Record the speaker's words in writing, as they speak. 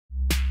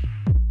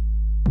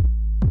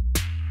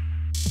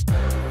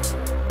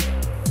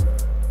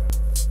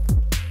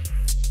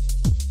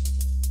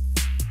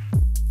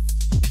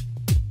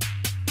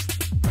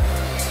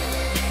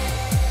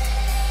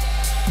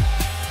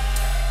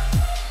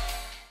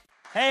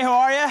Hey, how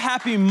are you?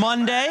 Happy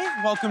Monday.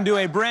 Welcome to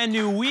a brand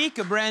new week,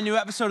 a brand new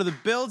episode of the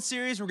Build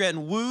series. We're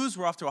getting woos.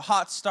 We're off to a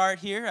hot start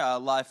here,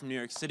 live from New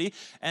York City.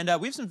 And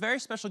we have some very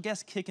special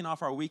guests kicking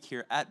off our week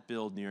here at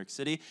Build New York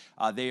City.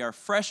 They are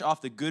fresh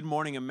off the Good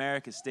Morning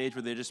America stage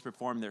where they just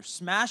performed their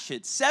smash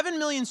hit. 7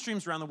 million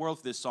streams around the world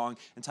for this song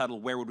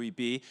entitled Where Would We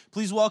Be?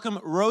 Please welcome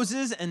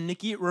Rozes and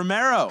Nicky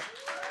Romero.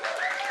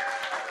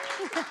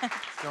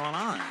 What's going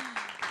on?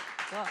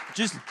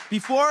 Just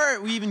before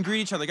we even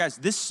greet each other, guys,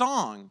 this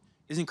song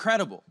is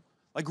incredible.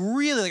 Like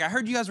really, I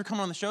heard you guys were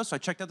coming on the show, so I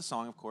checked out the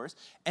song, of course,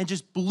 and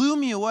just blew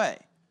me away.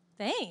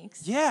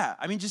 Thanks. Yeah,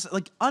 I mean, just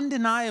like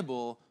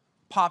undeniable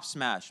pop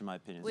smash, in my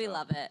opinion. We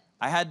love it.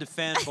 I had to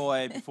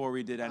fanboy before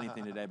we did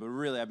anything today, but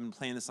really, I've been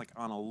playing this like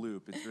on a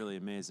loop. It's really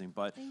amazing.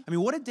 But I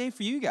mean, what a day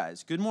for you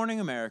guys. Good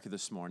Morning America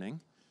this morning.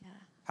 Yeah.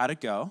 How'd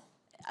it go?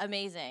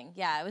 Amazing.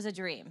 Yeah, it was a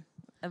dream,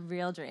 a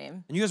real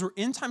dream. And you guys were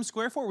in Times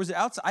Square for it? Was it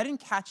outside? I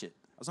didn't catch it.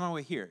 I was on my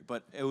way here,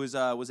 but it was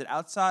it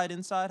outside,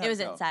 inside? It was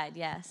inside,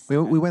 yes. We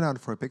went out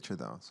for a picture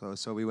though,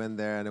 so we went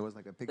there and it was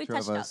like a picture of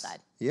us. We touched outside.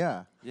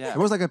 Yeah, yeah. It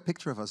was like a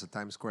picture of us at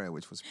Times Square,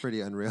 which was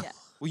pretty unreal. Yeah.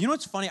 Well, you know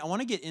what's funny? I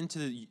want to get into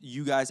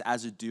you guys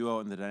as a duo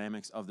and the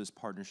dynamics of this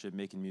partnership,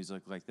 making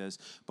music like this.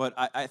 But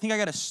I think I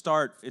got to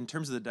start in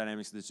terms of the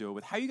dynamics of this duo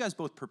with how you guys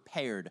both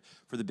prepared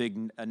for the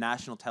big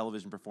national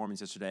television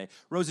performance yesterday.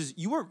 Rozes,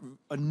 you were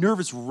a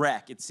nervous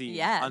wreck, it seemed,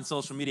 on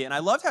social media, and I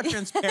loved how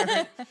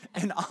transparent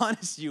and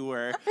honest you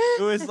were.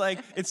 It was like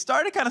it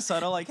started kind of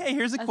subtle, like, "Hey,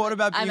 here's a quote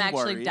about being worried." I'm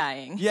actually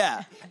dying.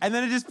 Yeah, and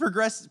then it just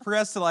progressed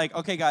to like,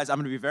 "Okay, guys, I'm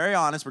going to be very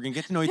honest. We're going to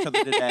get to know each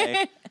other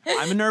today.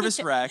 I'm a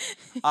nervous wreck."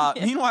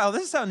 Meanwhile,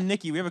 this is how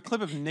Nicky, we have a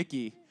clip of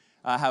Nicky,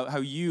 how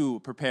you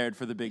prepared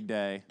for the big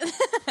day.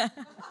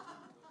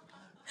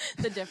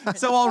 The difference.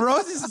 So while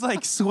Rozes is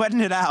like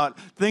sweating it out,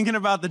 thinking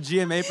about the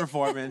GMA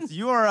performance,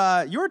 you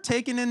were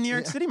taken in New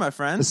York City, my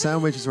friend. The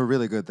sandwiches were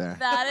really good there.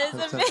 That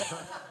is amazing.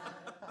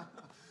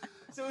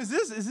 So is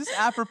this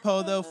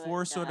apropos though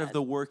for sort of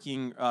the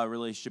working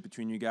relationship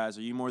between you guys?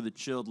 Are you more the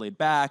chilled, laid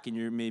back, and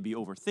you're maybe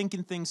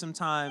overthinking things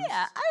sometimes?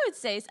 Yeah, I would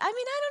say. I mean,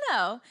 I don't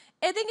know.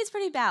 I think it's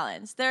pretty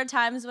balanced. There are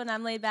times when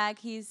I'm laid back.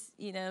 He's,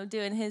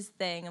 doing his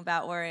thing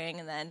about worrying,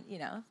 and then,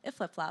 it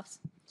flip flops.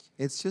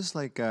 It's just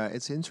like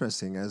it's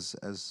interesting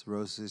as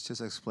Rose is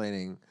just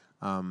explaining.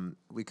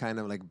 We kind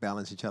of like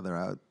balance each other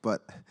out,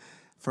 but.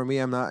 For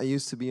me, I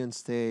used to be on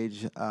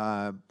stage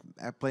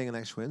playing an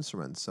extra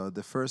instrument. So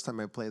the first time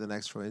I played an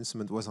extra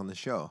instrument was on the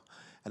show,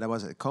 and that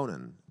was at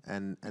Conan.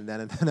 And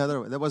then another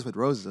one, that was with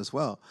Rozes as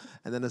well.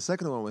 And then the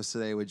second one was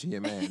today with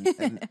GMA.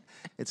 And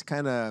it's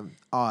kind of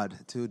odd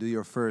to do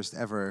your first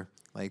ever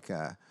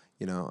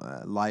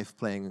live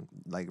playing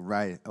like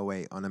right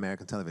away on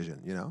American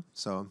television,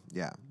 So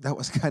yeah, that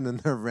was kind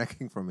of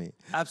nerve-wracking for me.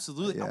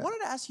 Absolutely. Yeah. I wanted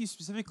to ask you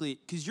specifically,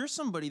 because you're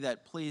somebody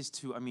that plays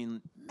to,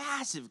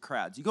 massive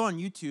crowds. You go on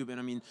YouTube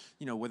and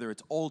whether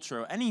it's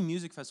Ultra, any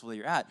music festival that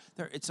you're at,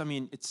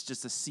 it's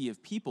just a sea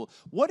of people.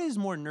 What is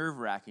more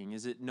nerve-wracking?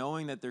 Is it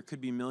knowing that there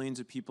could be millions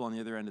of people on the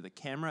other end of the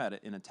camera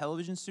in a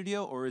television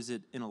studio, or is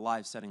it in a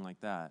live setting like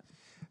that?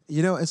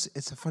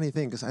 It's a funny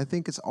thing because I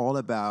think it's all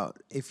about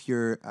if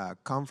you're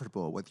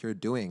comfortable with what you're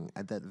doing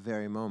at that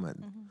very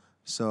moment. Mm-hmm.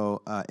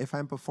 So if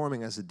I'm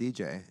performing as a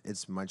DJ,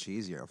 it's much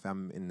easier. If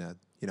I'm in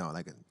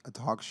a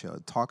talk show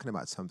talking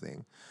about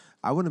something,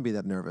 I wouldn't be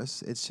that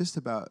nervous. It's just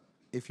about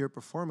if you're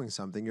performing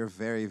something, you're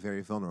very,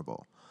 very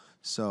vulnerable.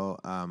 So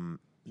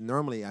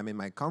normally I'm in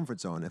my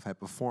comfort zone. If I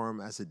perform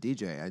as a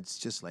DJ, it's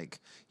just like,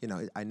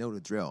 I know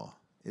the drill.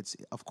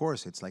 Of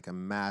course, it's like a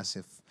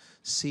massive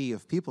sea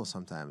of people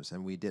sometimes,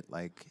 and we did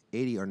like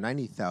 80 or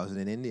 90,000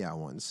 in India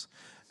once.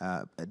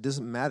 It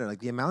doesn't matter. Like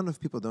the amount of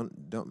people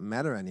don't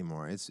matter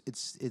anymore. It's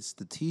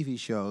the TV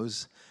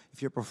shows.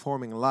 If you're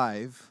performing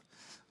live,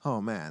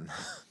 oh man,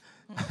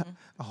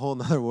 a whole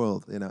nother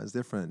world. It's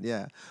different.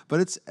 Yeah, but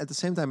it's at the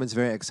same time it's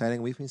very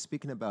exciting. We've been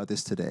speaking about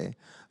this today.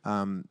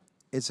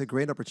 It's a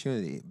great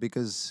opportunity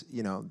because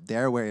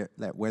there where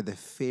the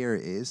fear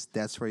is,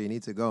 that's where you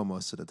need to go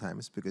most of the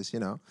times because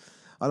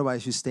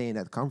otherwise you stay in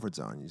that comfort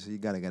zone. So you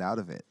got to get out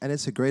of it, and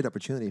it's a great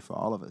opportunity for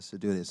all of us to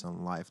do this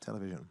on live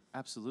television.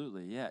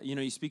 Absolutely, yeah.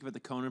 You speak about the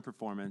Conan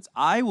performance.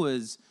 I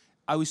was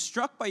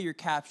struck by your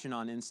caption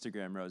on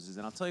Instagram, Rozes,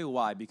 and I'll tell you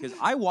why. Because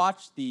I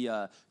watched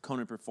the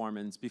Conan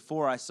performance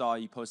before I saw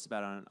you post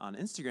about it on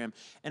Instagram,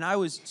 and I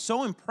was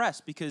so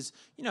impressed because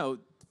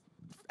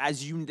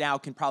as you now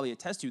can probably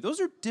attest to, those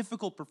are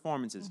difficult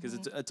performances because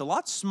it's a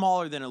lot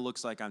smaller than it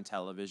looks like on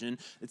television.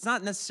 It's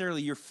not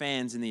necessarily your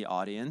fans in the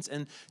audience,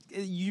 and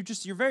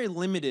you're very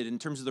limited in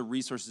terms of the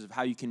resources of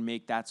how you can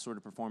make that sort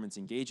of performance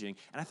engaging.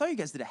 And I thought you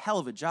guys did a hell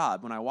of a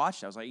job when I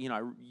watched it. I was like,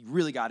 I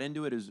really got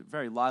into it. It was a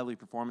very lively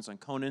performance on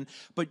Conan.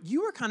 But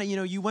you were kind of,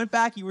 you went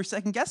back, you were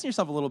second guessing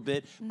yourself a little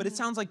bit, but it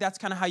sounds like that's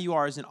kind of how you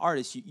are as an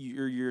artist.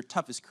 You're your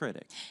toughest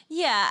critic.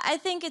 Yeah, I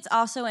think it's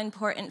also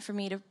important for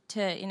me to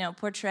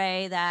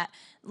portray that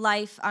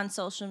life on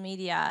social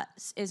media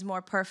is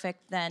more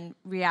perfect than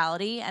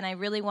reality, and I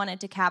really wanted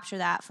to capture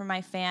that for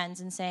my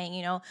fans and saying,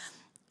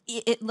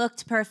 it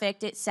looked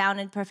perfect, it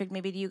sounded perfect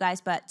maybe to you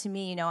guys, but to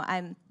me,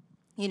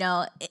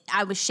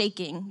 I was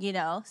shaking,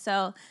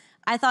 So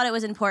I thought it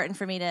was important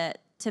for me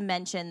to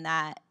mention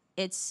that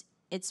it's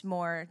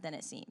more than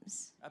it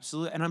seems.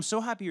 Absolutely. And I'm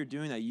so happy you're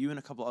doing that. You and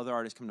a couple other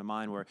artists come to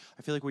mind where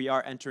I feel like we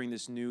are entering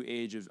this new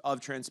age of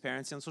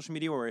transparency on social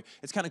media where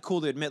it's kind of cool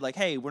to admit, like,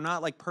 hey, we're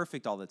not like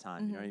perfect all the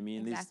time. You know what I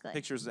mean? Exactly. These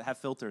pictures that have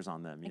filters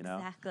on them, you know?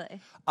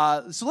 Exactly.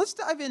 So let's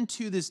dive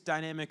into this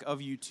dynamic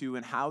of you two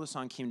and how the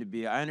song came to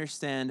be. I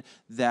understand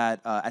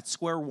that at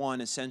square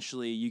one,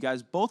 essentially, you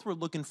guys both were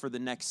looking for the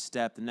next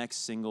step, the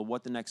next single,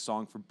 what the next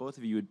song for both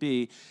of you would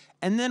be.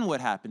 And then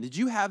what happened? Did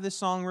you have this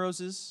song,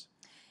 Roses?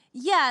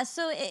 Yeah,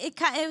 so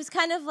it was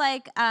kind of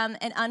like an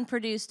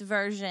unproduced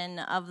version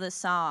of the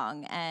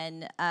song,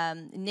 and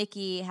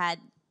Nicky had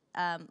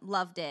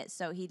loved it,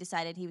 so he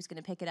decided he was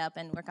going to pick it up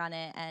and work on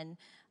it, and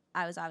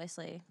I was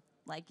obviously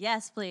like,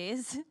 yes,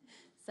 please.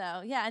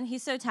 So yeah, and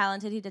he's so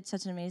talented. He did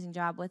such an amazing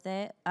job with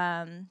it.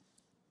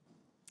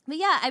 But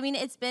yeah, I mean,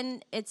 it's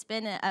been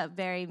a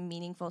very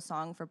meaningful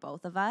song for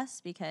both of us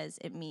because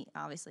it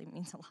obviously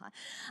means a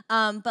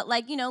lot. But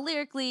like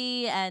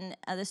lyrically and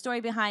the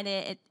story behind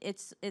it,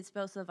 it's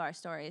both of our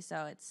stories,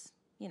 so it's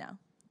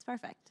it's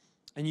perfect.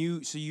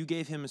 And so you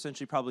gave him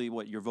essentially probably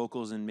what, your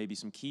vocals and maybe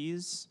some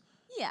keys?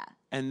 Yeah.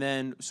 And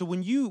then so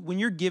when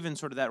you're given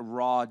sort of that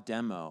raw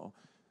demo,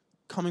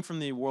 coming from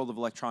the world of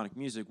electronic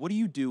music, what do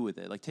you do with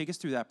it? Like, take us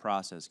through that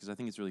process because I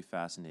think it's really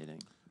fascinating.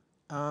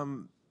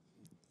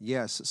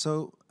 Yes.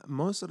 So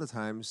most of the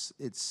times,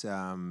 it's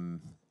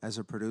as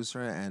a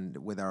producer and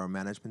with our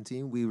management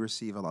team, we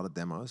receive a lot of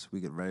demos.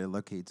 We get very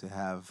lucky to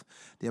have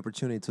the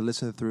opportunity to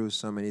listen through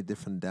so many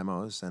different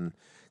demos and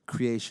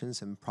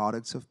creations and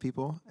products of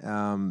people.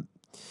 And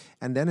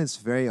then it's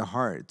very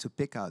hard to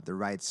pick out the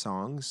right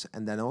songs.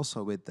 And then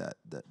also with the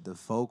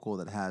vocal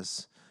that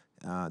has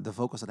the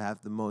vocals that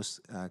have the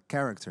most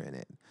character in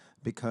it,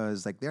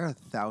 because like there are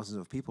thousands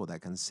of people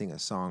that can sing a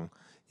song,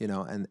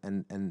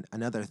 and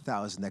another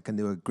 1,000 that can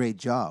do a great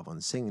job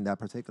on singing that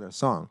particular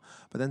song.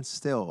 But then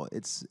still,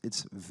 it's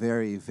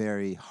very,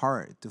 very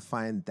hard to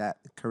find that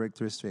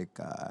characteristic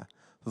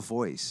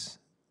voice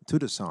to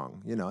the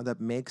song,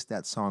 that makes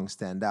that song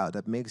stand out,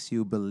 that makes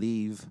you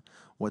believe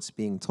what's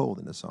being told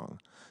in the song.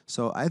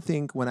 So I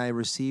think when I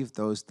received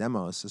those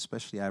demos,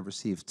 especially I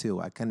received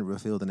two, I can't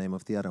reveal the name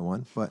of the other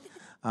one, but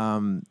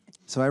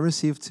so I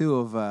received two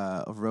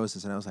of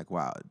Roses, and I was like,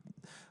 wow,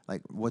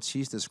 like what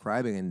she's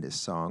describing in this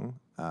song,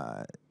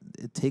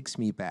 it takes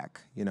me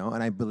back,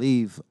 and I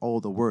believe all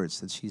the words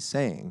that she's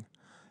saying.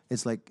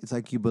 It's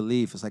like you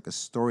believe it's like a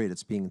story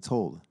that's being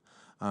told,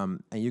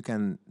 and you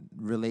can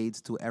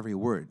relate to every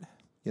word,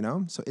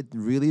 So it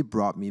really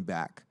brought me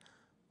back,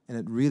 and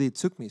it really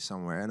took me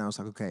somewhere. And I was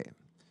like, okay,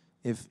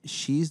 if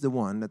she's the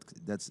one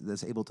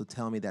that's able to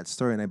tell me that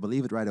story, and I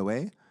believe it right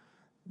away,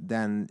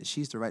 then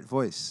she's the right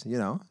voice,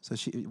 So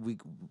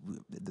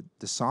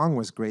the song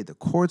was great, the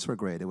chords were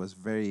great. It was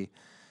very,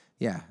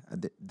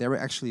 there were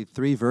actually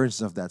 3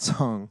 versions of that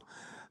song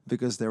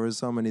because there were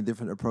so many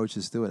different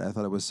approaches to it. I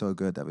thought it was so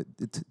good that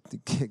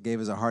it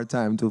gave us a hard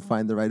time to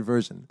find the right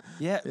version.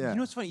 Yeah, you know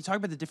what's funny? You talk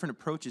about the different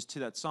approaches to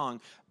that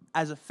song.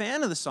 As a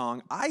fan of the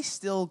song,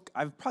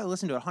 I've probably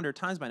listened to it 100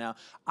 times by now.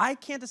 I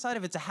can't decide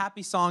if it's a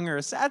happy song or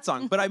a sad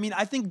song. But I mean,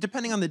 I think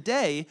depending on the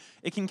day,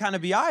 it can kind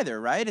of be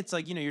either, right? It's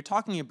like, you're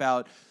talking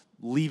about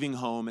leaving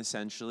home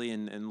essentially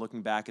and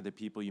looking back at the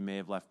people you may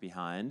have left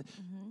behind.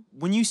 Mm-hmm.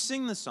 When you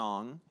sing the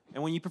song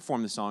and when you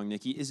perform the song,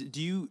 Nicky, does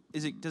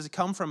it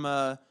come from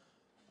a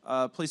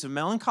place of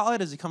melancholy?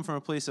 Does it come from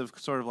a place of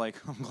sort of like,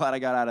 I'm glad I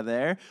got out of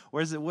there?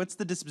 Or what's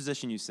the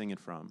disposition you sing it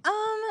from?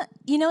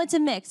 It's a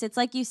mix. It's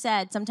like you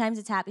said, sometimes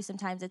it's happy,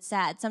 sometimes it's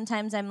sad.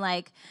 Sometimes I'm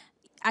like,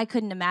 I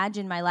couldn't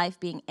imagine my life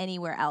being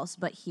anywhere else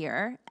but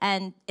here.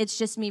 And it's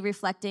just me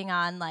reflecting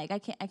on like, I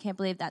can't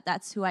believe that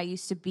that's who I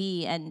used to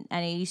be. And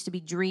I used to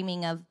be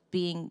dreaming of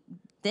being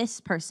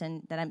this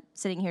person that I'm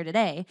sitting here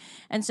today.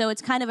 And so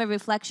it's kind of a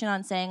reflection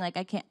on saying like,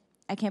 I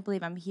can't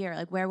believe I'm here.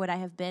 Like, where would I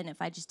have been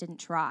if I just didn't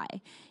try?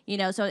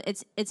 So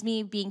it's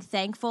me being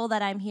thankful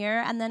that I'm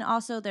here. And then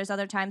also there's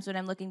other times when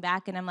I'm looking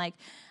back and I'm like,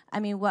 I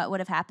mean, what would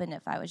have happened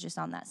if I was just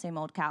on that same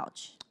old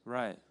couch?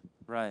 Right.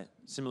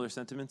 Similar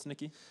sentiments,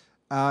 Nicky?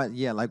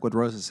 Yeah, like what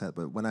Rosa said,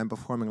 but when I'm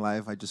performing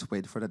live, I just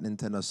wait for that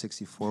Nintendo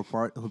 64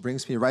 part, who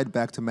brings me right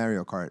back to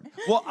Mario Kart.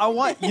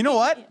 Well, you know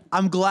what?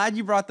 I'm glad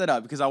you brought that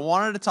up because I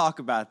wanted to talk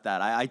about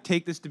that. I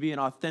take this to be an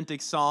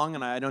authentic song,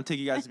 and I don't take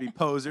you guys to be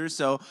posers.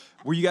 So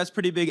were you guys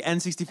pretty big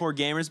N64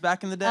 gamers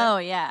back in the day? Oh,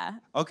 yeah.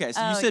 Okay,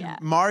 so you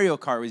said Mario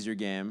Kart was your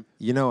game.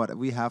 You know what?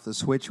 We have the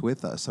Switch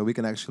with us, so we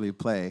can actually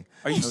play.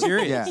 Are you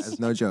serious? Yeah, it's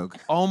no joke.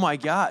 Oh, my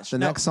gosh. The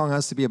next song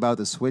has to be about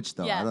the Switch,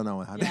 though. Yeah. I don't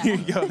know how to There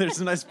you go. There's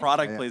some nice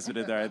product placement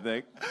in there, I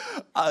think.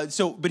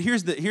 But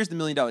here's the $1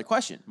 million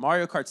question.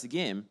 Mario Kart's the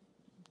game,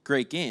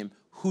 great game.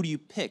 Who do you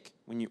pick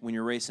when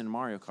you're racing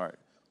Mario Kart?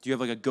 Do you have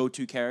like a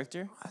go-to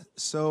character?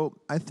 So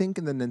I think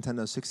in the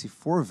Nintendo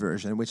 64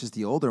 version, which is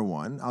the older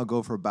one, I'll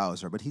go for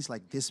Bowser. But he's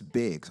like this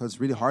big, so it's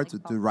really hard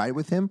to ride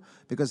with him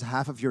because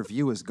half of your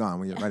view is gone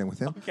when you're riding with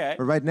him. Okay.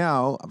 But right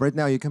now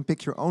you can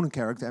pick your own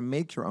character and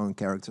make your own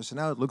character. So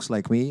now it looks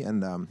like me,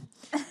 and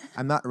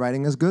I'm not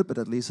riding as good, but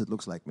at least it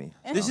looks like me.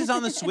 This is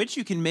on the Switch.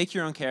 You can make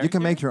your own character. You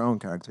can make your own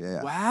character.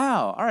 Yeah.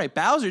 Wow. All right,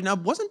 Bowser. Now,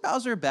 wasn't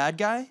Bowser a bad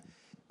guy?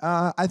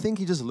 I think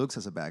he just looks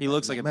as a bad guy. He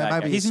looks like a bad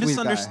Might guy. be a He's sweet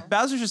misunderstood. guy.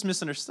 Bowser's just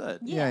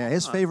misunderstood. Yeah.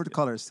 His favorite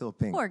color is still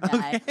pink. Poor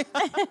guy.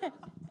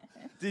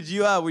 Did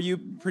you? Were you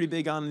pretty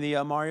big on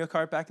the Mario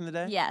Kart back in the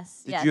day?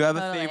 Yes. Did you have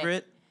a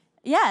favorite?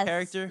 Yes.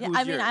 Character? Yeah, Who was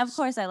I mean, yours? of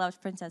course, I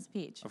loved Princess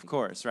Peach. Of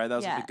course, right? That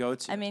was like the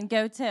go-to. I mean,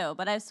 go-to.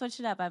 But I've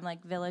switched it up. I'm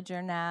like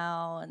villager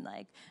now, and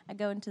like I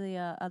go into the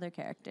other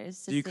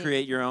characters. Do you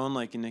create your own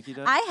like Nicky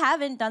does? I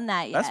haven't done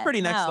that yet. That's pretty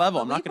next level,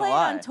 but I'm not we gonna play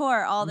lie. on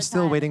tour all the I'm time.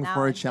 still waiting and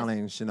for now a it's just-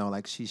 challenge. You know,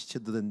 like she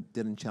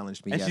didn't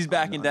challenge me and yet. she's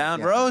backing down.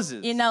 Yeah.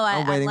 Roses. You know what?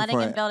 I'm I'm waiting letting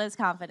for him it. build his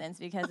confidence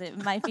because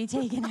it might be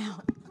taken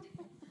out.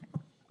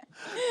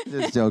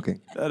 Just joking.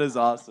 That is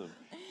awesome.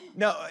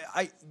 No,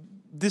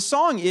 this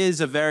song is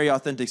a very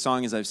authentic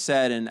song, as I've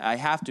said, and I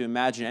have to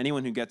imagine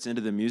anyone who gets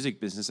into the music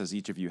business, as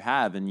each of you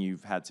have, and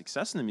you've had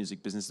success in the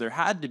music business, there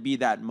had to be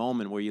that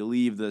moment where you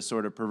leave the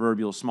sort of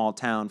proverbial small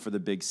town for the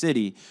big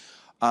city.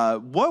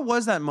 What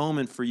was that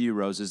moment for you,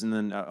 Roses? And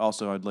then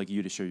also, I'd like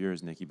you to share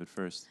yours, Nicky, but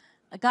first.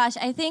 Gosh,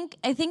 I think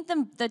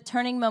the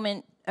turning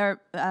moment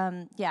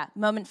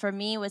moment for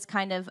me was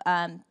kind of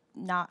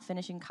not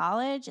finishing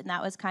college, and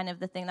that was kind of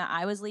the thing that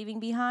I was leaving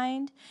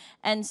behind.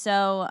 And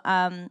so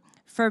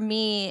for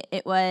me,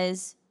 it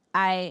was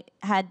I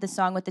had the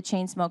song with the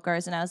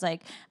Chainsmokers, and I was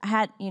like, I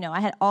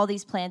had all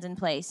these plans in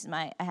place.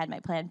 I had my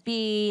plan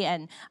B,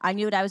 and I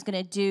knew what I was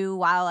going to do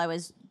while I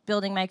was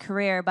building my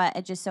career. But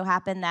it just so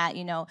happened that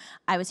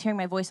I was hearing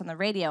my voice on the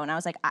radio, and I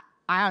was like, I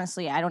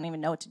honestly don't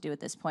even know what to do at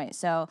this point.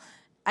 So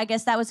I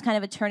guess that was kind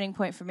of a turning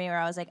point for me, where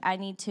I was like, I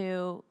need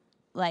to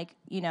let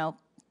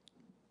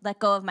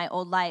go of my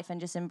old life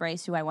and just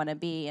embrace who I want to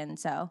be. And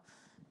so,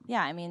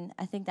 yeah, I mean,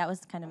 I think that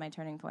was kind of my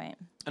turning point.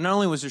 And not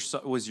only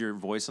was your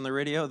voice on the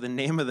radio, the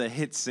name of the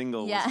hit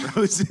single was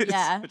Roses,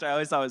 which I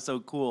always thought was so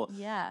cool.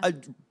 Yeah.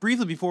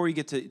 Briefly, before we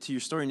get to your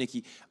story,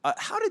 Nicky,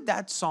 how did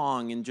that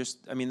song and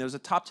there was a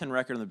top 10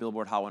 record on the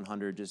Billboard Hot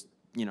 100, just,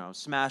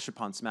 smash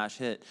upon smash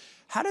hit.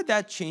 How did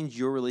that change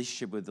your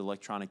relationship with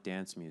electronic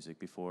dance music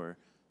before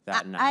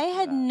that? I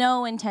had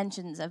no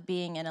intentions of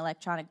being an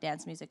electronic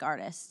dance music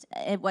artist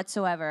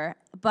whatsoever.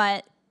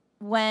 But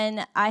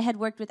when I had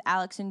worked with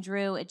Alex and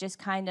Drew, it just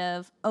kind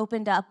of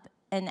opened up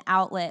an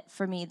outlet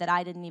for me that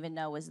I didn't even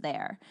know was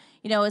there.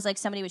 It was like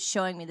somebody was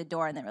showing me the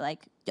door, and they were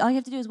like, all you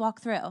have to do is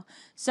walk through.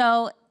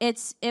 So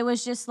it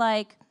was just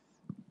like,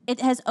 it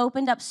has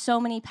opened up so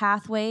many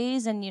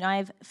pathways, and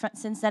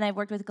since then I've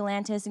worked with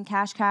Galantis and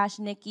Cash,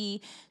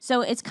 Nicky.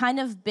 So it's kind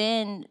of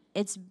been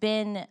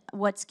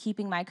what's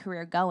keeping my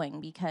career going,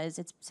 because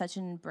it's such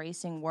an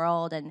embracing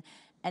world and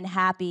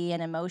happy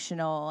and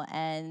emotional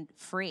and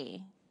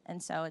free.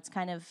 And so it's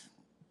kind of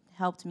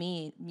helped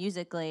me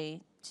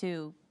musically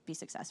to be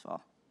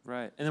successful.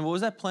 Right. And then what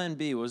was that plan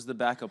B? What was the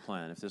backup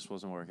plan if this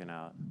wasn't working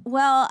out?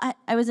 Well,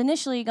 I was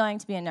initially going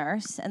to be a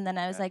nurse, and then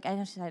I was like, I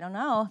don't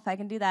know if I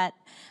can do that.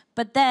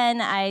 But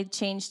then I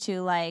changed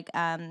to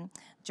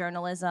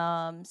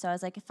journalism. So I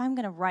was like, if I'm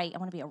going to write, I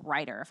want to be a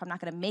writer. If I'm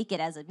not going to make it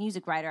as a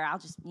music writer, I'll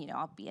just,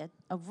 I'll be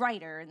a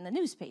writer in the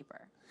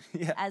newspaper.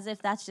 Yeah. As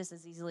if that's just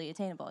as easily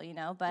attainable,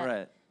 But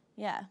right.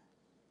 Yeah.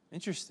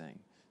 Interesting.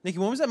 Nicky,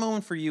 when was that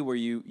moment for you where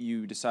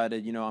you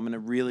decided, I'm going to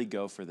really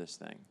go for this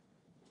thing?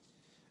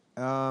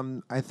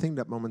 I think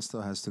that moment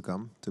still has to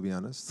come, to be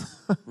honest.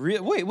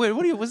 Wait,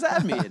 what does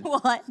that mean?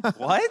 What?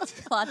 What?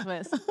 Plot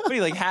twist. What are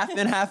you, like half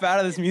in, half out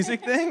of this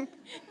music thing?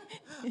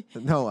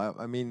 No,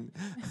 I mean,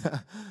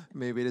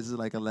 maybe this is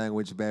like a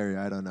language barrier.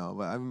 I don't know.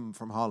 But I'm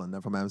from Holland.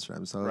 I'm from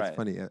Amsterdam, so Right. it's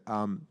funny.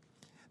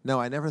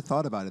 No, I never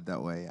thought about it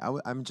that way.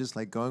 I'm just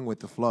like going with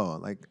the flow.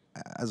 Like,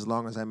 as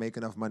long as I make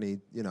enough money,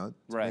 to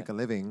Right. make a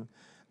living,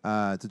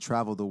 to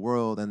travel the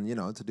world and,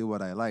 to do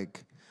what I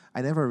like.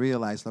 I never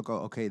realized, look,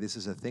 okay, this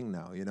is a thing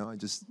now, I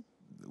just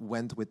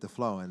went with the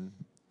flow, and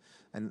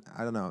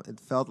I don't know, it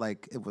felt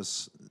like it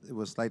was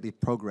slightly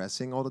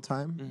progressing all the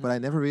time, but I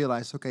never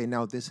realized, okay,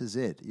 now this is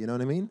it, you know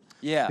what I mean?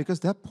 Yeah. Because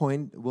that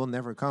point will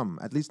never come,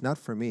 at least not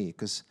for me,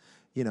 because,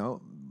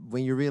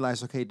 when you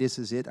realize, okay, this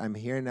is it, I'm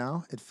here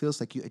now, it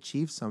feels like you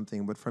achieved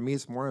something, but for me,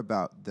 it's more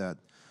about that,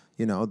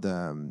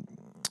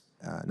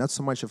 not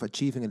so much of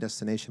achieving a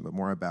destination, but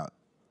more about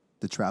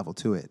the travel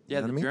to it. Yeah,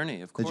 you know the what I mean?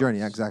 journey, of course. The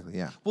journey, exactly,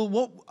 yeah. Well,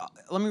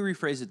 let me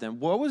rephrase it then.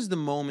 What was the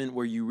moment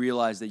where you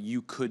realized that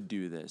you could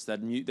do this,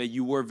 that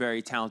you were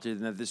very talented,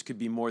 and that this could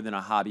be more than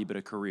a hobby but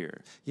a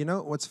career? You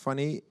know what's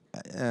funny?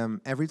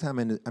 Every time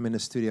I'm in a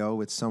studio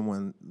with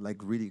someone like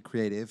really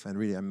creative and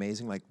really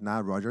amazing, like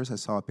Nicky Rodgers, I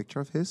saw a picture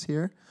of his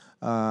here.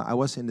 I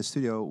was in the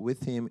studio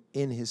with him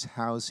in his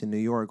house in New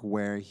York,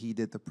 where he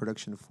did the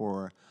production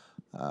for,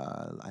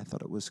 I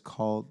thought it was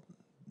called,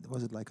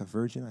 was it Like a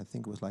Virgin? I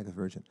think it was Like a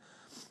Virgin.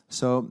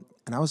 So,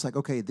 and I was like,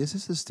 okay, this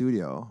is the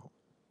studio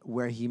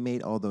where he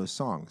made all those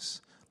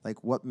songs.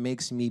 Like, what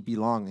makes me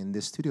belong in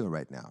this studio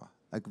right now?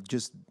 Like,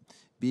 just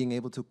being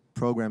able to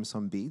program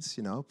some beats,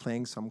 you know,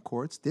 playing some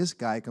chords. This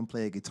guy can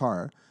play a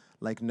guitar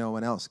like no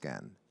one else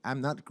can.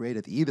 I'm not great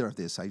at either of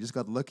this. I just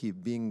got lucky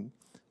being,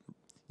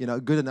 you know,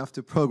 good enough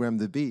to program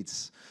the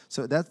beats.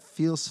 So that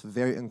feels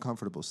very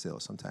uncomfortable still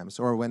sometimes.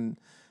 Or when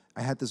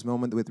I had this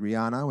moment with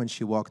Rihanna when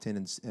she walked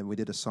in and we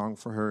did a song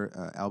for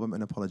her album,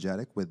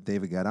 Unapologetic, with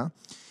David Guetta.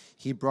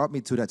 He brought me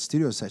to that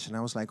studio session.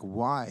 I was like,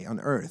 why on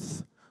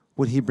earth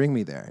would he bring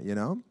me there, you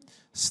know?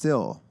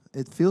 Still,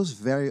 it feels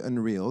very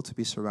unreal to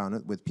be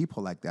surrounded with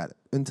people like that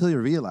until you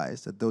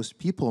realize that those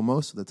people,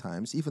 most of the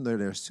times, even though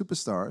they're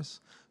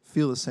superstars,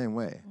 feel the same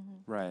way.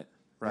 Right.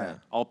 Yeah.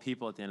 All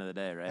people at the end of the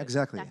day, right?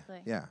 Exactly.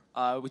 Exactly.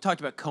 Yeah. We talked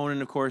about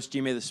Conan, of course,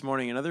 GMA this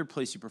morning. Another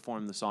place you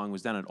performed the song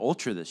was down at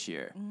Ultra this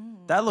year.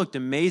 That looked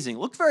amazing.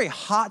 Looked very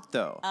hot,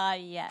 though.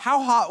 Yeah.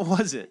 How hot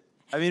was it?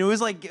 I mean, it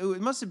was like,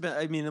 it must have been,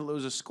 I mean, it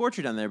was a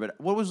scorcher down there, but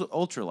what was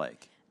Ultra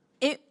like?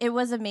 It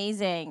was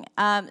amazing.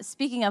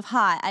 Speaking of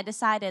hot, I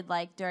decided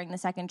like during the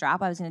second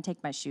drop I was gonna take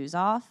my shoes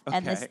off,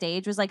 and the Okay.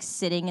 stage was like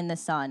sitting in the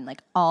sun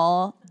like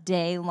all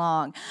day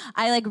long.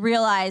 I like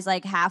realized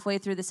like halfway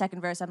through the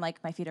second verse I'm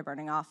like my feet are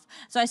burning off,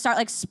 so I start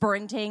like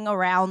sprinting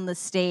around the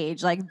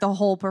stage like the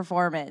whole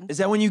performance. Is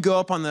that when you go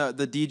up on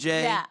the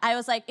DJ? Yeah, I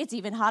was like, it's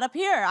even hot up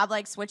here. I'm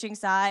like switching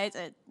sides.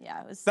 Yeah,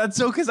 it was. That's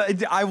so, because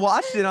I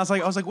watched it and I was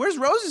like, where's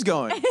Roses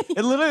going?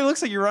 It literally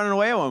looks like you're running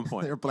away at one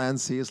point. Your plan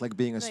C is like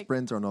being a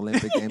sprinter on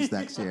Olympic Games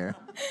next year.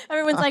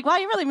 Everyone's like, wow,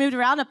 you really moved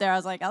around up there. I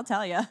was like, I'll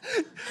tell you.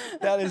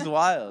 That is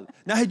wild.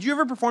 Now, had you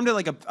ever performed at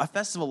like a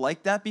festival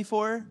like that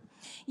before?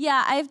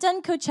 Yeah, I've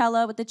done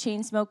Coachella with the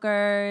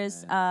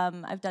Chainsmokers.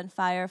 I've done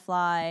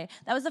Firefly.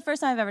 That was the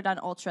first time I've ever done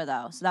Ultra,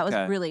 though, so that was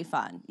Okay. really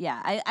fun. Yeah,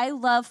 I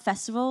love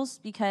festivals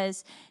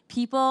because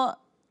people,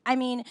 I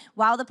mean,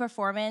 while the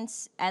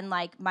performance and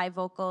like my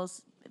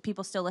vocals,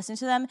 people still listen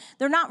to them,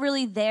 they're not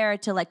really there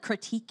to like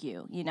critique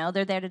you, you know?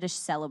 They're there to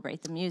just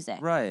celebrate the music.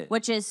 Right.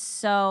 Which is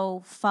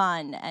so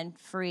fun and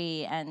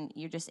free, and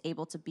you're just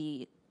able to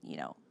be, you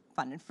know,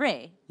 fun and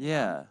free.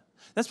 Yeah.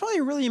 That's probably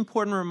a really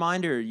important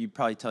reminder you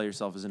probably tell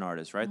yourself as an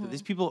artist, right? That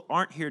these people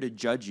aren't here to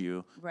judge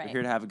you. Right. They're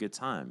here to have a good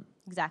time.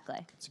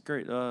 Exactly. It's a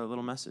great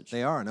little message.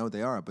 They are, no,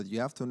 they are. But you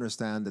have to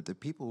understand that the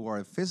people who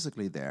are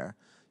physically there,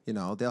 you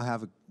know, they'll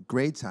have a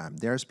great time.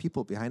 There's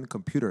people behind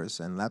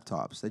computers and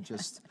laptops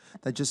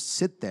that just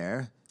sit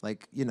there,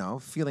 like, you know,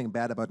 feeling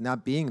bad about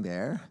not being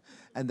there,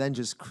 and then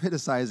just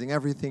criticizing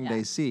everything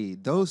they see.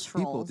 Those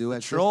people Trolls. do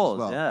exist Trolls, as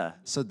well. yeah.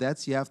 So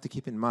that's, you have to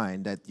keep in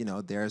mind that, you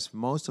know, there's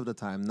most of the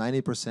time,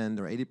 90%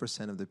 or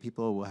 80% of the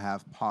people will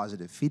have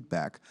positive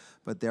feedback,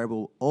 but there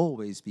will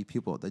always be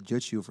people that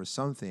judge you for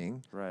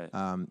something. Right.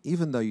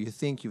 Even though you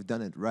think you've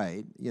done it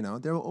right, you know,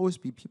 there will always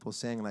be people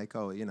saying like,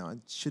 oh, you know, it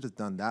should have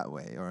done that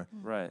way, or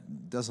Right.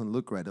 doesn't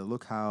look right, or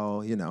look how,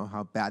 you know,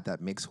 how bad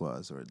that mix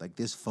was, or like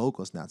this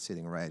vocal's not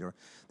sitting right, or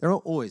there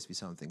will always be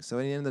something. So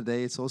at the end of the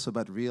day, it's also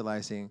about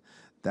realizing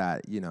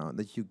that, you know,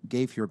 that you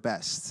gave your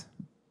best,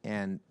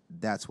 and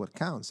that's what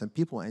counts. And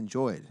people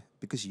enjoyed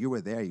because you were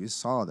there, you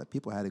saw that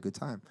people had a good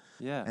time.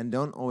 Yeah. And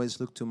don't always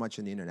look too much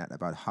on the internet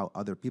about how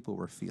other people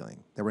were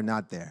feeling. They were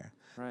not there.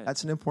 Right.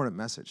 That's an important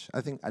message.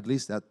 I think at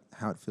least that's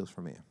how it feels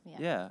for me. Yeah.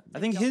 I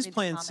Like, think don't his read the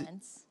plan.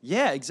 comments.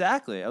 Yeah,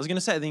 exactly. I was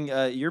gonna say, I think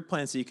your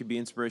plan so you could be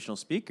inspirational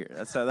speaker.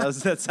 That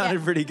sounded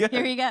Yeah. pretty good.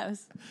 Here he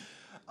goes.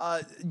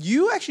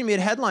 You actually made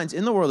headlines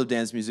in the world of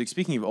dance music.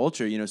 Speaking of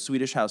Ultra, you know,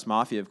 Swedish House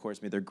Mafia, of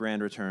course, made their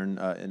grand return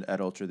at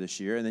Ultra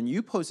this year. And then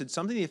you posted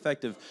something to the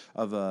effect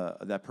of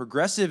that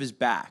progressive is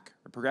back,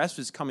 or progressive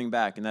is coming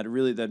back, and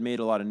that made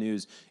a lot of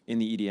news in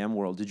the EDM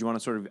world. Did you want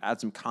to sort of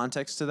add some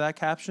context to that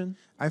caption?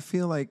 I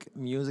feel like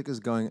music is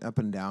going up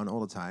and down all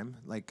the time.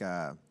 Like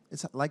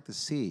it's like the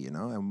sea, you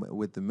know, and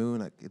with the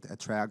moon, like, it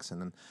attracts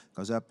and then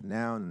goes up and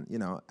down, and, you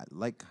know,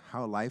 like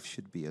how life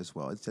should be as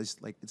well. It's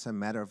just like, it's a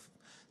matter of,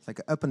 it's like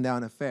an up and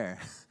down affair.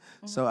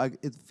 So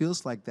it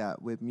feels like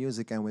that with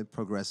music and with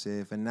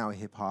progressive, and now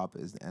hip hop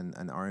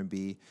and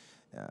R&B.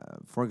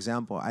 For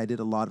example, I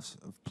did a lot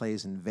of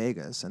plays in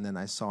Vegas, and then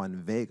I saw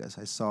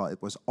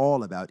it was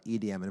all about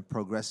EDM and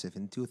progressive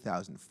in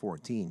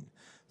 2014.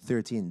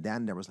 13,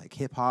 then there was like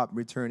hip hop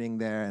returning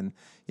there, and,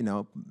 you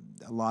know,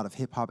 a lot of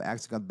hip hop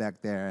acts got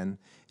back there, and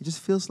it just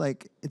feels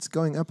like it's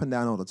going up and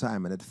down all the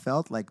time. And it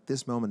felt like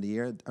this moment of the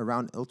year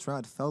around Ultra,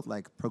 it felt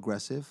like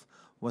progressive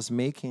was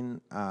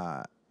making,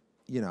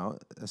 you know,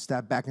 a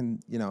step back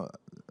and, you know,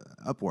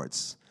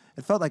 upwards.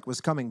 It felt like it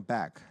was coming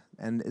back.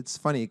 And it's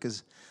funny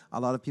because a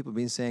lot of people have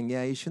been saying,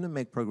 yeah, you shouldn't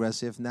make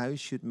progressive, now you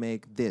should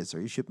make this,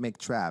 or you should make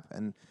trap.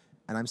 And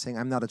I'm saying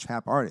I'm not a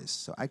trap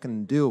artist, so I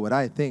can do what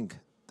I think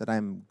that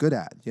I'm good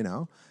at, you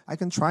know? I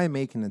can try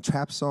making a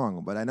trap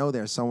song, but I know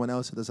there's someone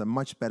else who does a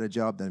much better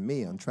job than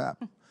me on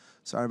trap.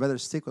 So I'd rather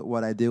stick with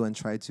what I do and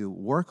try to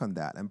work on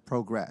that and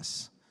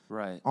progress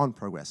Right. on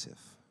progressive.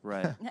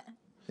 Right.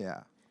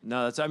 Yeah.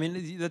 No, that's. I mean,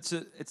 it's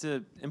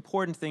a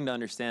important thing to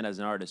understand as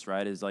an artist,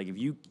 right? Is like if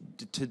you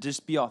to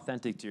just be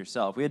authentic to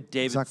yourself. We had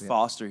David Exactly, yeah.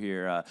 Foster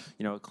here,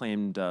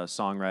 acclaimed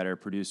songwriter,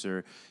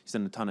 producer. He's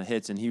done a ton of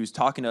hits, and he was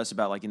talking to us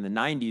about like in the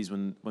 '90s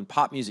when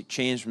pop music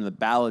changed from the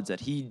ballads that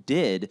he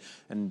did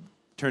and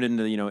turned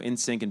into In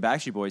Sync and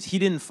Backstreet Boys. He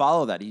didn't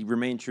follow that. He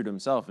remained true to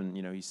himself, and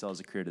he still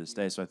has a career to this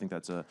day. So I think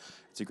it's a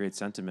great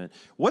sentiment.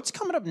 What's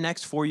coming up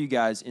next for you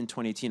guys in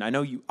 2018? I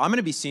know I'm going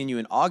to be seeing you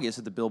in August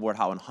at the Billboard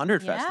Hot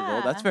 100 Festival.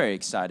 Yeah. That's very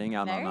exciting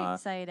out Very on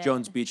excited.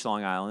 Jones Beach,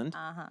 Long Island.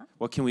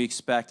 What can we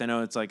expect? I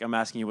know it's like I'm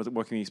asking you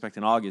what can we expect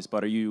in August,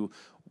 but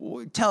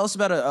tell us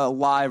about a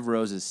live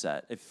Rozes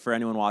set if for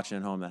anyone watching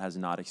at home that has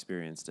not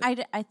experienced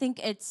it. I think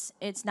it's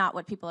not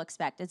what people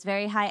expect. It's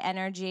very high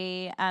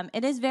energy.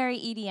 It is very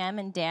EDM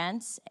and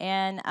dance,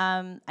 and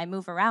I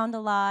move around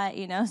a lot,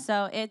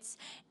 So it's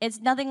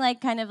nothing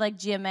like kind of like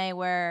GMA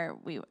where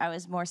I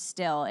was more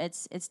still.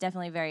 It's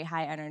definitely very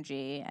high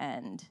energy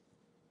and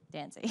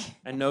dancey.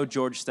 And no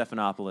George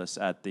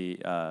Stephanopoulos at the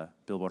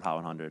Billboard Hot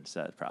 100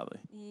 set, probably.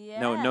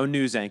 Yeah. No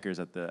news anchors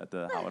at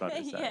the Hot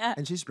 100 set. Yeah.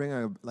 And she's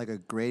bringing a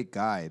great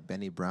guy,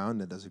 Benny Brown,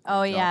 that does a great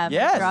Oh, job. yeah.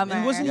 Yes, Drummer.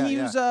 and wasn't he?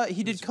 Yeah,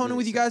 He did He's Conan really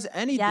with you sick. guys,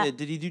 and he Yeah.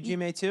 did he do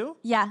GMA too?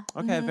 Yeah.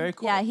 Okay, very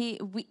cool. Yeah, he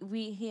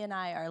and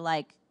I are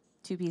like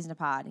two peas in a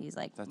pod. He's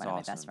like That's one of my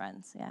awesome. best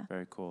friends. Yeah.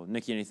 Very cool.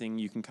 Nikki, anything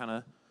you can kind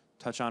of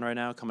touch on right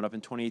now coming up in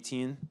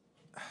 2018?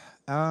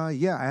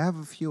 Yeah, I have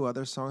a few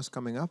other songs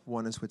coming up.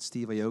 One is with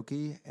Steve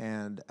Aoki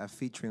and a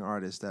featuring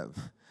artist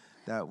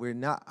that we're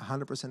not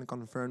 100%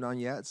 confirmed on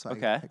yet, so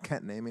I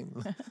can't name it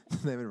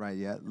right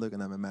yet.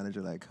 Looking at my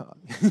manager like, oh.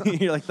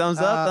 You're like thumbs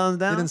up, thumbs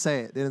down.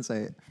 Didn't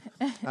say it.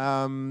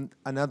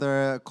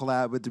 Another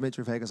collab with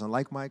Dimitri Vegas on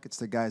Like Mike. It's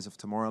the guys of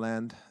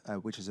Tomorrowland,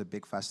 which is a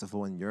big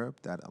festival in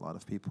Europe that a lot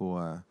of people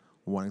are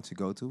wanting to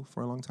go to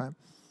for a long time.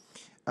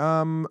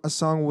 A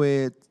song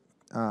with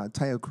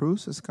Tayo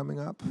Cruz is coming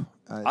up.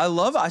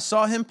 I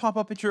saw him pop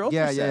up at your open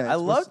set. Yeah. I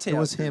love It Taylor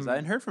was Cruz. him. I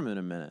hadn't heard from him in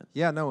a minute.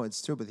 Yeah, no,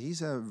 it's true, but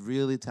he's a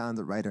really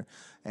talented writer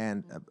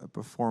and a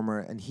performer,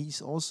 and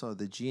he's also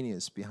the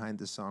genius behind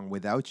the song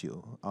Without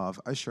You of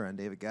Usher and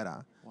David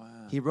Guetta. Wow.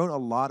 He wrote a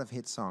lot of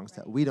hit songs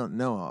that we don't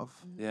know of,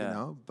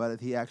 Yeah. but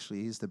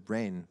he's the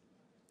brain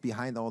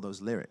behind all those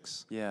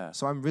lyrics. Yeah.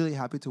 So I'm really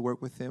happy to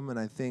work with him, and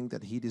I think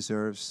that he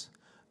deserves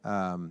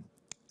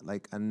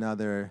like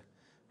another,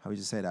 how would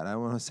you say that? I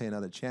don't want to say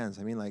another chance.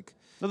 I mean, like,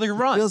 Another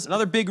run.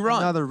 Another big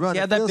run. Another run. He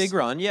had that big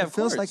run. Yeah, of course.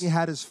 It feels like he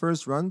had his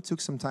first run,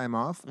 took some time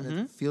off, and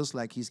it feels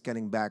like he's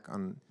getting back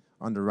on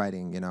the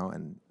writing,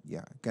 and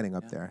getting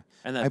up there.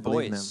 And that I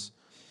believe in him. voice.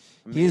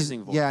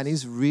 Amazing voice. Yeah, and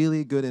he's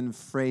really good in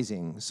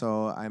phrasing.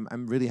 So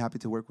I'm really happy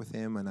to work with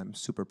him, and I'm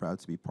super proud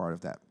to be part of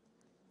that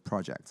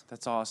project.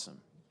 That's awesome.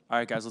 All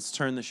right, guys, let's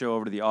turn the show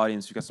over to the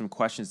audience. We've got some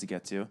questions to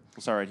get to.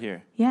 We'll start right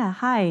here. Yeah,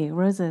 hi,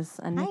 Rozes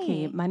and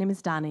Nikki. Hi. My name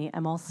is Danny.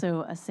 I'm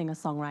also a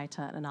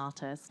singer-songwriter and an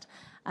artist.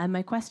 And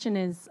my question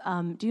is,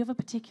 do you have a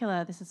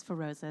particular, this is for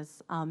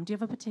Rozes, do you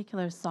have a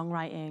particular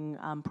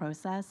songwriting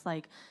process?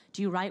 Like,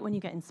 do you write when you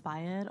get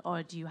inspired,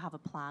 or do you have a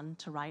plan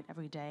to write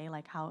every day?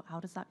 Like, how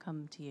does that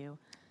come to you?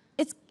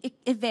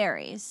 It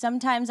varies.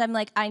 Sometimes I'm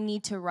like, I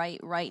need to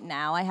write right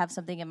now. I have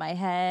something in my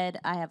head.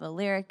 I have a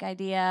lyric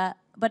idea.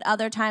 But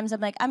other times I'm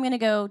like, I'm going to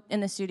go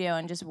in the studio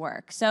and just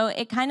work. So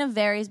it kind of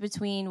varies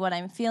between what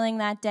I'm feeling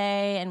that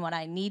day and what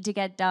I need to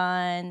get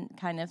done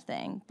kind of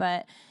thing.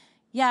 But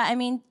yeah, I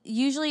mean,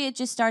 usually it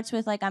just starts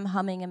with like I'm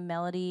humming a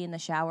melody in the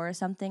shower or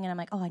something. And I'm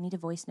like, oh, I need to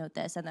voice note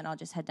this. And then I'll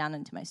just head down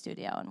into my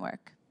studio and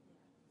work.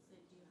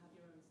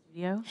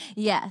 Studio?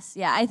 Yes,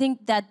 yeah. I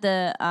think that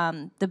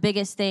the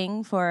biggest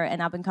thing for an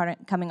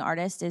up-and-coming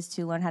artist is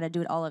to learn how to do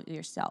it all of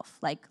yourself.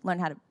 Like, learn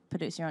how to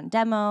produce your own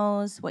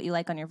demos, what you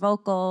like on your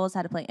vocals,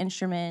 how to play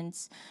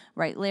instruments,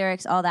 write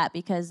lyrics, all that,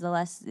 because the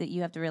less that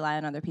you have to rely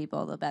on other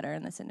people, the better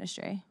in this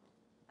industry.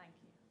 Thank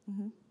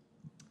you.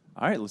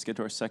 All right, let's get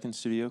to our second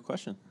studio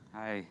question.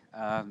 Hi.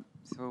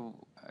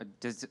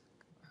 Does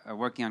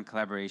working on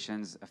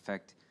collaborations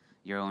affect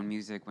your own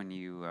music when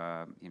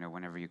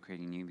whenever you're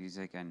creating new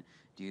music, and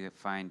do you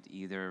find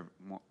either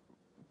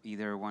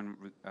one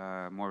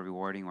more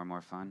rewarding or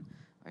more fun,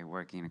 like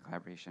working in a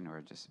collaboration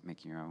or just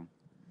making your own?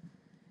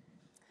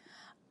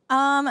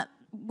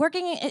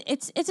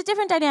 It's a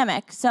different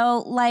dynamic. So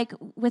like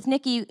with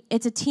Nicky,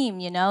 it's a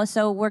team,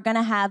 so we're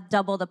gonna have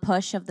double the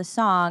push of the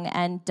song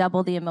and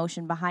double the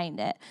emotion behind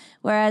it.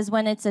 Whereas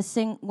when it's a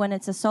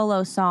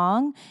solo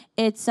song,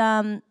 it's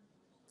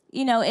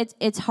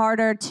it's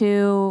harder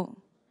to,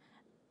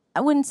 I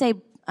wouldn't say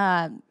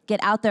get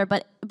out there,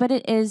 but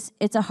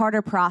it's a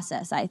harder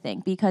process, I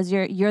think, because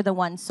you're the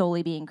one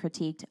solely being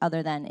critiqued,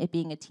 other than it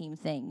being a team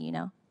thing,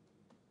 That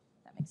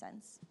makes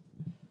sense.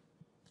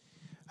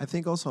 I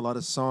think also a lot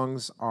of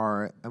songs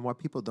are, and what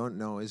people don't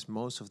know is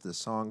most of the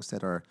songs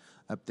that are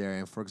up there,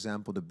 and for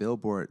example, the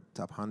Billboard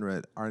Top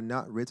 100 are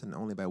not written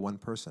only by one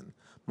person.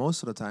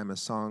 Most of the time, a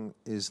song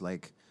is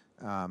like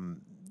a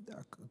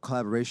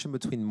collaboration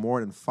between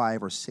more than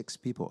 5 or 6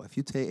 people.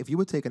 If you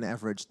would take an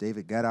average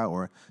David Guetta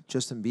or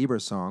Justin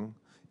Bieber song,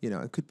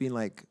 it could be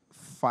like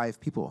 5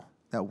 people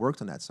that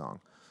worked on that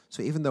song.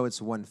 So even though it's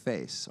one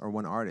face or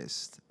one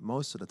artist,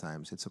 most of the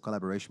times it's a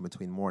collaboration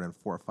between more than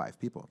 4 or 5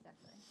 people.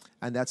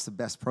 And that's the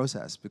best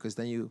process, because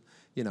then you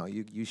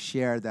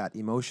share that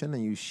emotion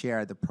and you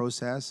share the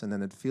process, and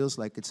then it feels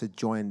like it's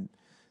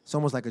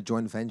almost like a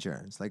joint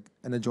venture. It's like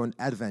a joint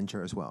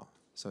adventure as well.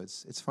 So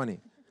it's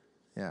funny.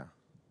 Yeah.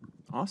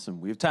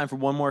 Awesome. We have time for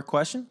one more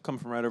question, coming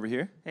from right over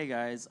here. Hey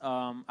guys,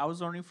 I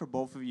was wondering for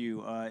both of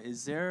you,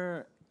 is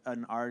there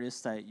an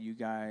artist that you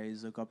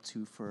guys look up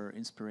to for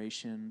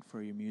inspiration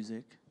for your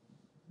music?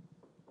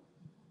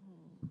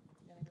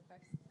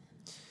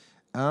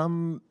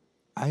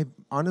 I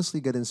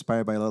honestly get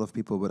inspired by a lot of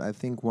people, but I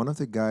think one of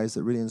the guys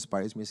that really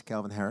inspires me is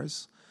Calvin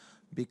Harris,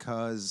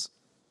 because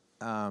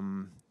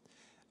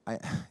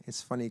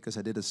it's funny because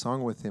I did a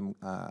song with him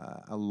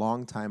a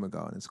long time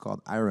ago, and it's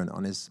called Iron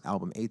on his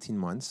album 18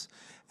 Months.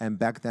 And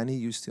back then he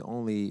used to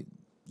only,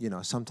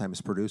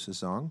 sometimes produce a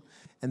song,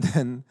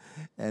 and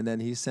then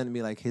he sent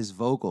me like his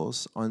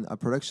vocals on a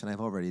production I've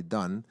already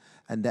done,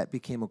 and that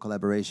became a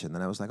collaboration.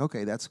 And I was like,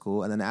 okay, that's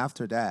cool. And then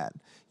after that,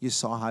 you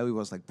saw how he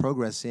was like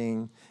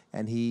progressing,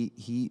 and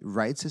he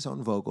writes his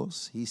own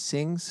vocals, he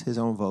sings his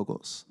own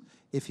vocals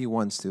if he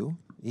wants to.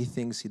 He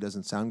thinks he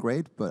doesn't sound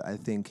great, but I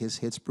think his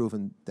hits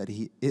proven that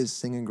he is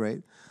singing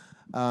great.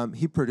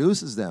 He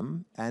produces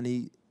them, and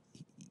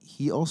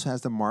he also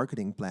has the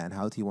marketing plan,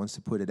 how he wants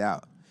to put it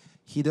out.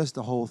 He does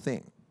the whole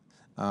thing.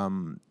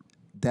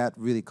 That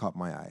really caught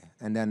my eye.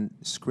 And then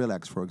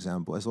Skrillex, for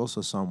example, is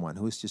also someone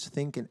who's just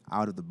thinking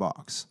out of the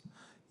box,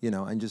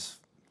 and just,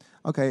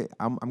 okay,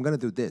 I'm gonna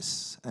do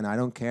this, and I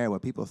don't care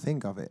what people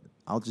think of it.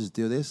 I'll just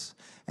do this.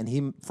 And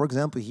he, for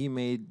example, he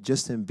made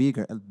Justin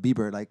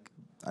Bieber like,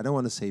 I don't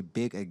want to say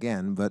big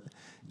again, but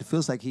it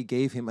feels like he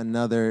gave him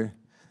another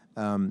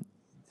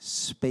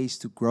space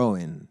to grow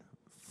in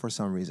for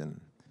some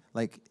reason.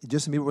 Like,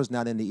 Justin Bieber was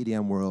not in the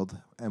EDM world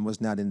and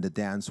was not in the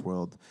dance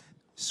world.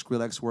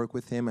 Skrillex worked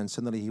with him, and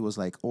suddenly he was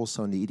like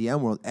also in the EDM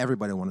world.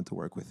 Everybody wanted to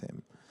work with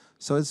him.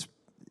 So it's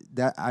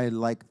that I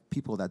like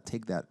people that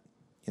take that,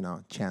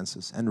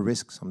 chances and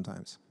risk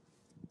sometimes.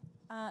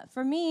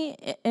 For me,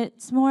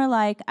 it's more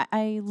like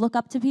I look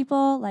up to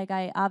people. Like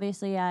I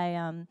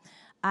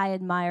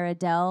admire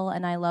Adele,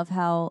 and I love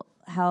how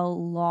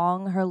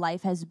long her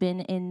life has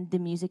been in the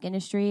music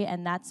industry,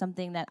 and that's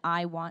something that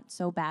I want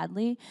so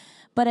badly.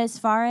 But as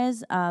far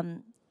as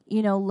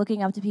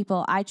looking up to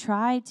people, I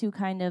try to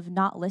kind of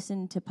not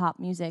listen to pop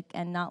music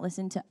and not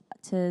listen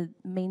to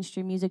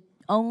mainstream music,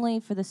 only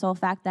for the sole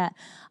fact that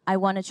I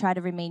want to try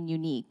to remain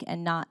unique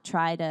and not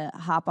try to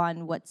hop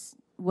on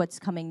what's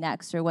coming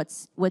next or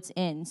what's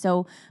in.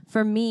 So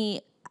for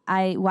me,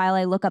 while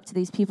I look up to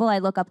these people, I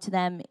look up to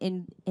them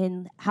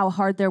in how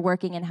hard they're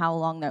working and how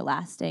long they're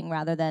lasting,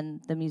 rather than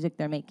the music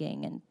they're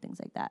making and things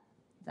like that.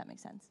 Does that make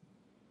sense?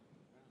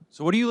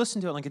 So what do you listen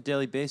to on like a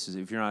daily basis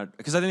if you're not?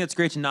 Because I think it's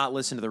great to not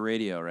listen to the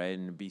radio, right,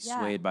 and be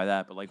swayed by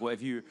that. But like, what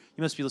if you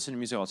must be listening to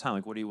music all the time?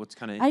 Like, what's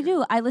kind of? I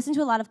do. I listen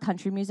to a lot of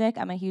country music.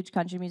 I'm a huge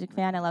country music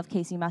fan. I love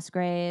Casey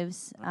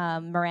Musgraves,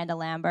 Miranda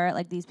Lambert.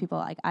 Like these people,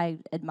 like I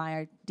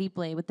admire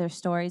deeply with their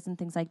stories and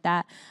things like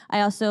that.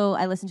 I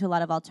listen to a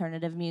lot of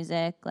alternative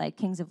music, like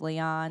Kings of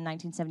Leon,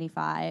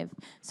 1975.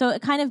 So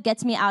it kind of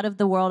gets me out of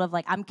the world of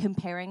like I'm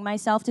comparing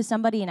myself to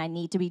somebody and I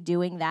need to be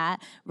doing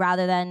that,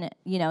 rather than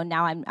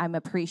now I'm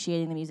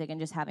appreciating the music and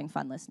just having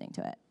fun listening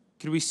to it.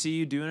 Could we see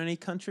you doing any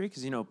country?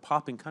 Because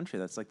pop and country,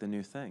 that's like the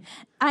new thing.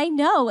 I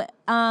know.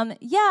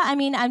 Yeah, I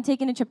mean, I'm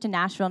taking a trip to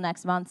Nashville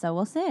next month, so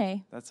we'll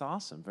see. That's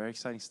awesome. Very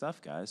exciting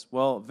stuff, guys.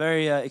 Well,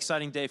 very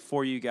exciting day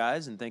for you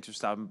guys, and thanks for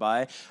stopping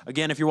by.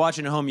 Again, if you're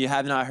watching at home, you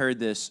have not heard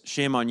this,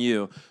 shame on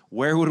you.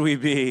 Where Would We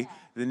Be?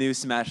 The new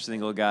Smash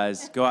single,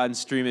 guys. Go out and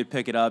stream it,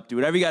 pick it up, do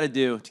whatever you got to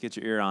do to get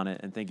your ear on it.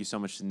 And thank you so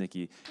much to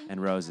Nicky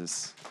and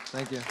Rozes.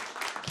 Thank you.